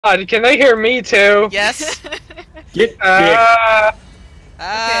can they hear me too? Yes. Get Ah.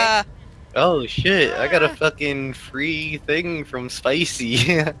 Oh shit, I got a fucking free thing from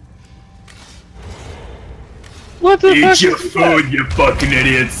Spicy. What the fuck? Eat your food, you fucking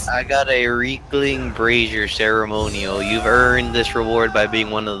idiots! I got a Reekling Brazier ceremonial. You've earned this reward by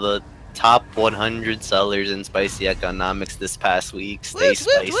being one of the top 100 sellers in Spicy Economics this past week. Stay Woot,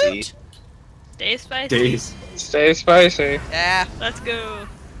 woot, spicy. woot. Stay spicy. Days. Stay spicy. Yeah. Let's go.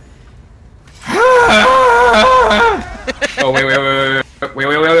 Oh wait.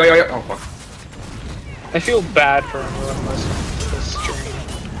 Oh fuck. I feel bad for everyone listening to this stream.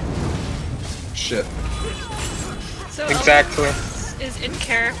 Shit. So Exactly. is in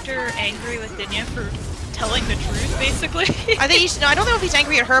character angry with Dinya for telling the truth, basically? I think he's. No, I don't know if he's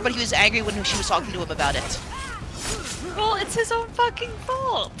angry at her, but he was angry when she was talking to him about it. Well, it's his own fucking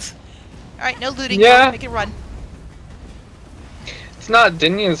fault. All right, no looting. Yeah. Make it run. It's not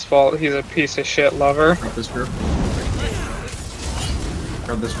Dinya's fault he's a piece of shit lover. Grab this group.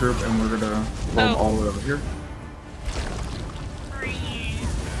 Grab this group, and we're gonna roam all the way over here.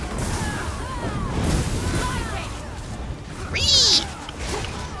 Whee!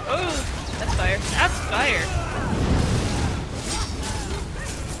 Oh, that's fire. That's fire.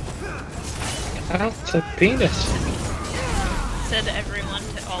 That's a penis. Said everyone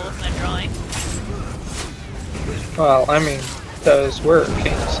to all of my drawings. Well, I mean, those were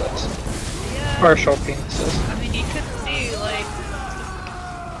penises. Yeah. Partial penises. I mean, you could see, like,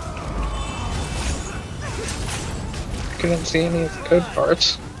 Couldn't see any of the good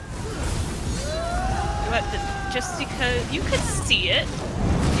parts. what, just because you could see it.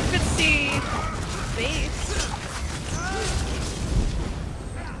 You could see face.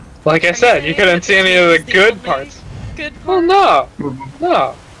 Like I said, you couldn't see any of the good parts. Good Well, part.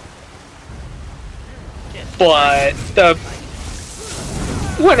 no. But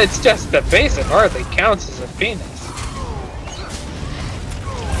when it's just the base, it hardly counts as a penis.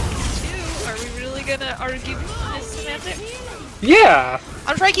 Are we really gonna argue this semantic? Yeah,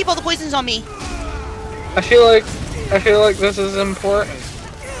 I'm trying to keep all the poisons on me. I feel like this is important.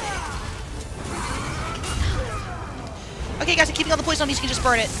 Okay, guys, I'm keeping all the poison on me, so you can just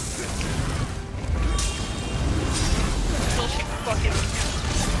burn it. Bullshit. Fucking.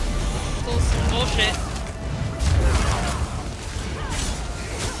 Bullshit.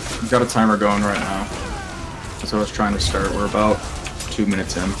 We've got a timer going right now. So I was trying to start. We're about 2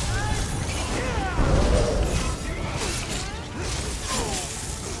 minutes in.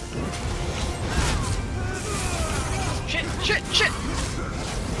 Shit.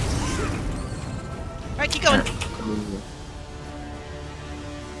 Alright, keep going.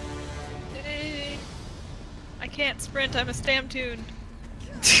 Hey. I can't sprint, I'm a stam tune.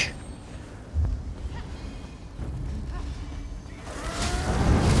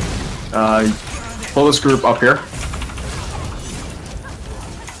 Pull this group up here.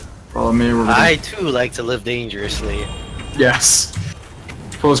 Follow me. We're I too like to live dangerously. Yes.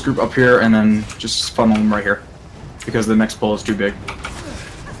 Pull this group up here and then just funnel them right here. Because the next pull is too big.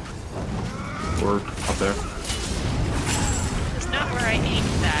 Or up there. That's not where I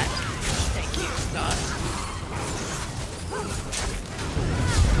aimed that. Thank you, God.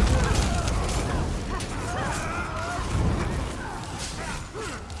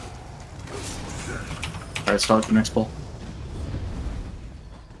 Alright, start the next pull.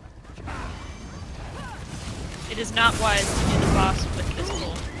 It is not wise to do the boss with this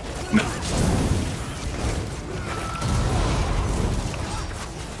pull. No.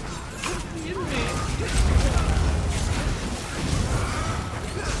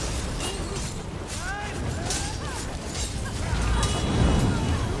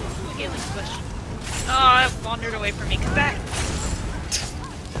 Healing question. Oh, it wandered away from me. Come back.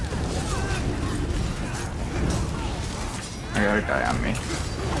 I got a guy on me.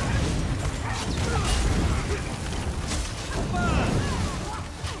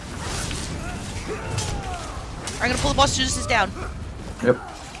 I'm gonna pull the boss as soon as it's down. Yep.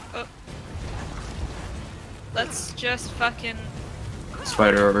 Oh. Let's just fucking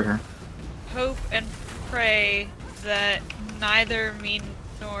Spider over here. hope and pray that neither me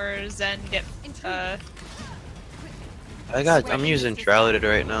nor Zen get I'm using Shrouded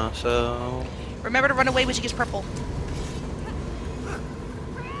right now, so Remember to run away when she gets purple.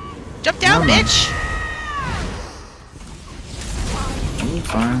 Jump down, Never mind. bitch! I'm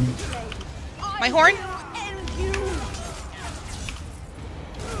fine. My horn?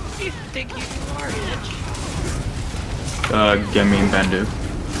 Who do you think you are, bitch? Gemi and Bandu.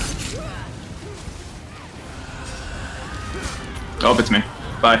 Oh, it's me.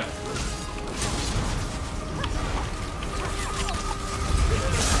 Bye.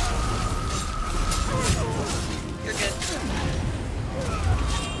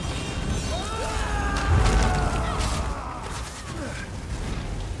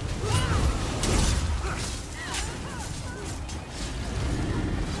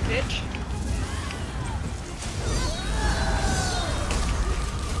 bitch.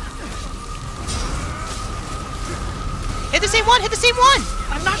 Hit the same one! Hit the same one!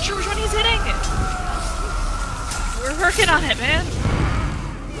 I'm not sure which one he's hitting! We're working on it, man!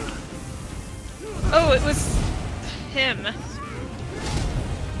 Oh, it was... him.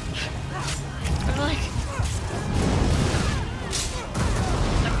 I'm like...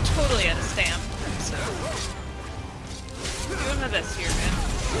 I'm totally out of stam, so... doing my best here, man.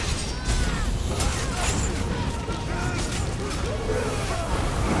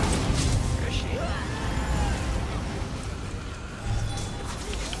 Where is she?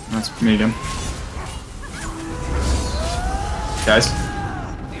 That's medium. Guys.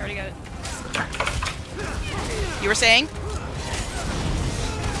 We already got it. You were saying?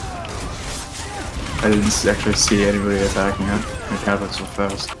 I didn't actually see anybody attacking it. It happened so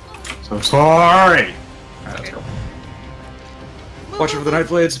fast. So sorry! Alright, let's go. Watch out for the Night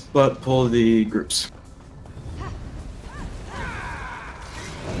Blades, but pull the groups.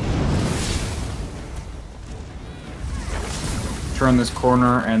 Turn this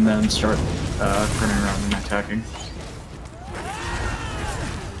corner and then start turning around and attacking.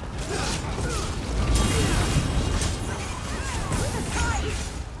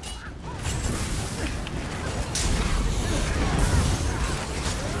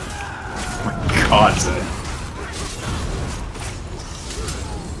 Oh my god, Zed.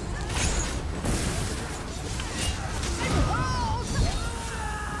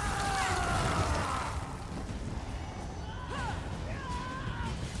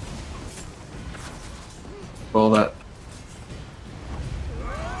 Well, that.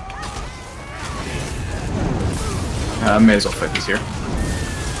 May as well fight these here.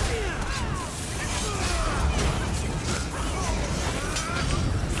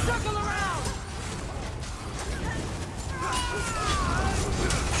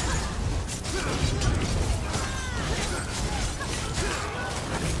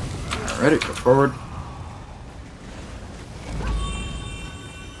 Alrighty, go forward.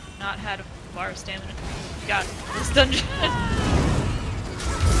 Not had a bar of stamina. Got this dungeon.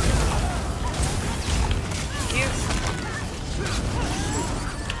 Thank you.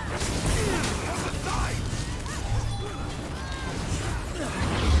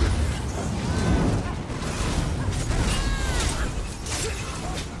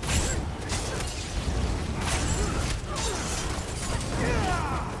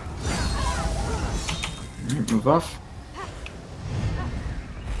 Alright, move off.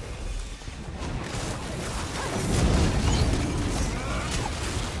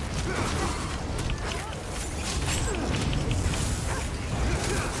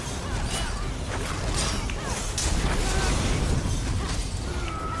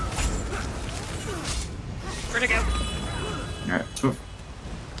 Where'd I go? Alright, move.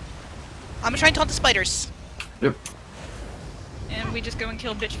 I'm gonna try and taunt the spiders. Yep. And we just go and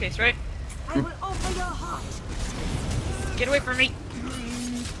kill bitch face, right? I will offer your heart. Get away from me!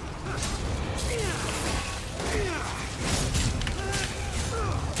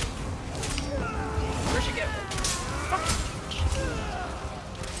 Where'd she go?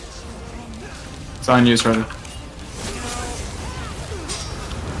 It's on you, Strider.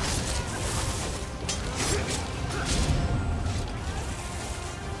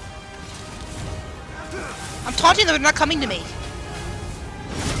 I'm taunting them, they're not coming to me.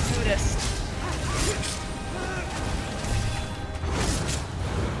 Noticed.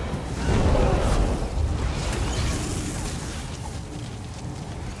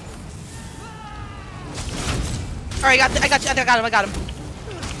 Alright, I got him.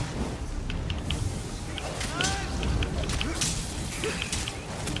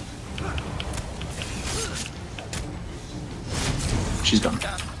 She's done.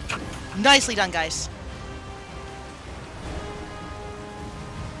 Nicely done, guys.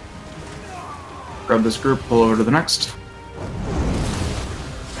 Grab this group, pull over to the next.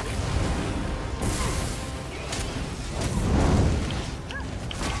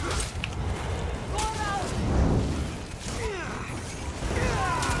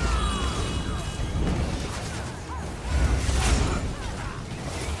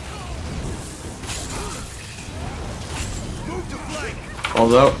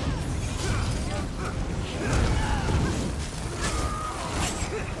 Called out.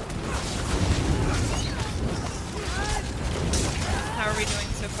 How are we doing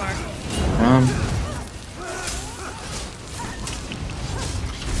so far?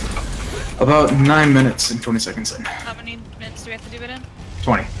 About 9 minutes and 20 seconds in. How many minutes do we have to do it in?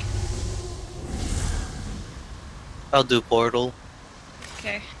 20. I'll do portal.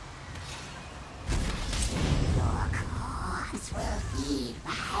 Okay. Your cause will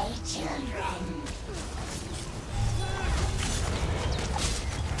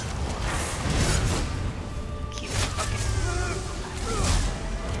Keep fucking.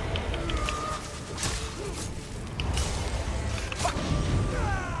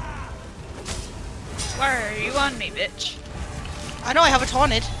 Why are you on me, bitch? I know I have it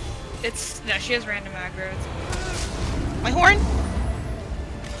taunted. It's no, she has random aggro. It's My horn?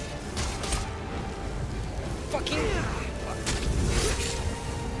 fucking.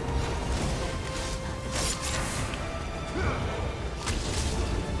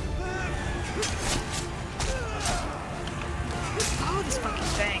 Oh, this fucking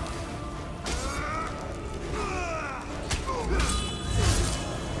thing.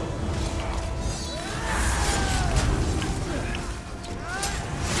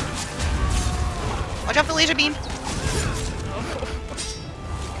 Watch out for the laser beam.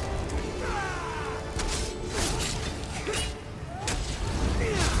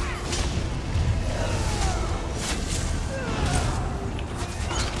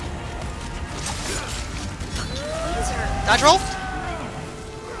 Dodge roll.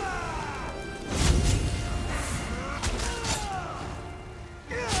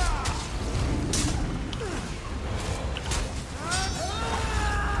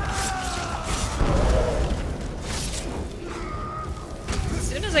 As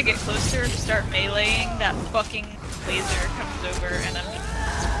soon as I get closer to start meleeing, that fucking laser comes over and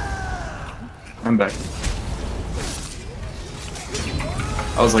I'm back.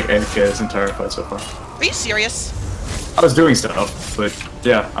 I was like AFK this entire fight so far. Are you serious? I was doing stuff, but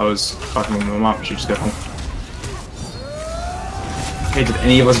yeah, I was talking with my mom and she just got home. Hey, did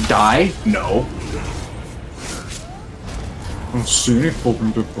any of us die? No. I don't see any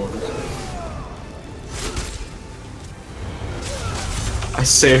fucking dead bodies. I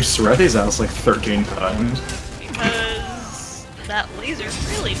saved Soretti's ass like 13 times. because that laser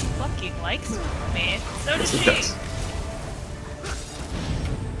really fucking likes me. So does Yes, it she. does.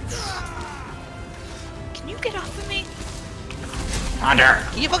 Can you get off of me? Under.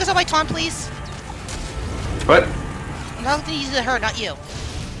 Can you focus on my taunt, please? What? I'm not going to use it her, not you.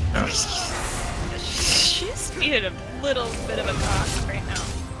 No. She's being a little bit of a cock right now.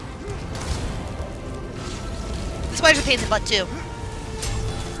 The spider's a pain in the butt, too.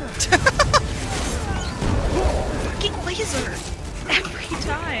 Fucking laser! Every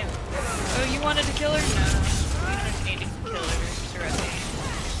time! Oh, you wanted to kill her? No. You don't need to kill her, Serethi.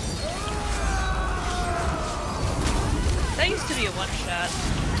 That used to be a one-shot.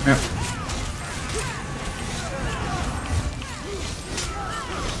 Yeah.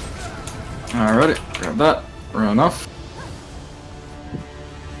 Alrighty, grab that. Run off.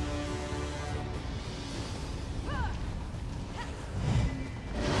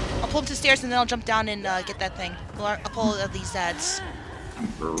 I'll pull him to the stairs and then I'll jump down and get that thing. I'll pull these ads.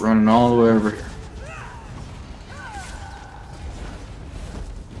 We're running all the way over here.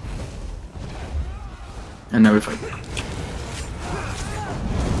 And now we fight.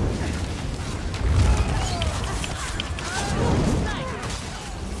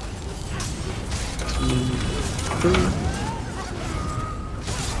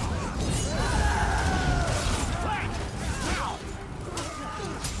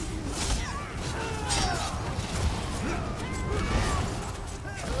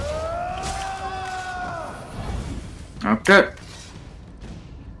 Okay.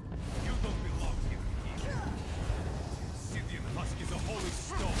 You don't belong here, Eden. Scythian husk is a holy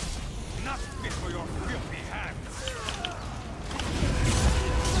stone, not fit for your filthy hands.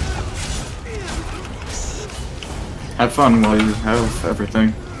 Have fun while you have everything.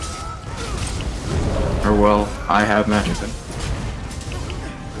 Or well, I have magic then.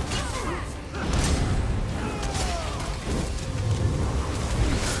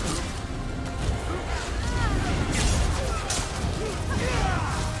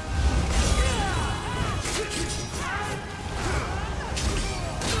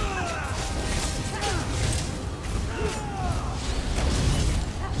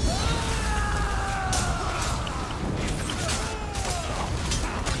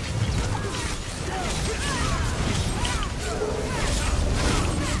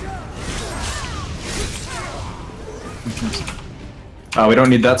 We don't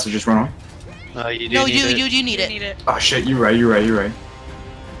need that, so just run away. You do No, need you it. need You it. need it. Oh shit, you're right.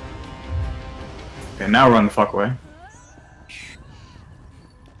 Okay, now run the fuck away.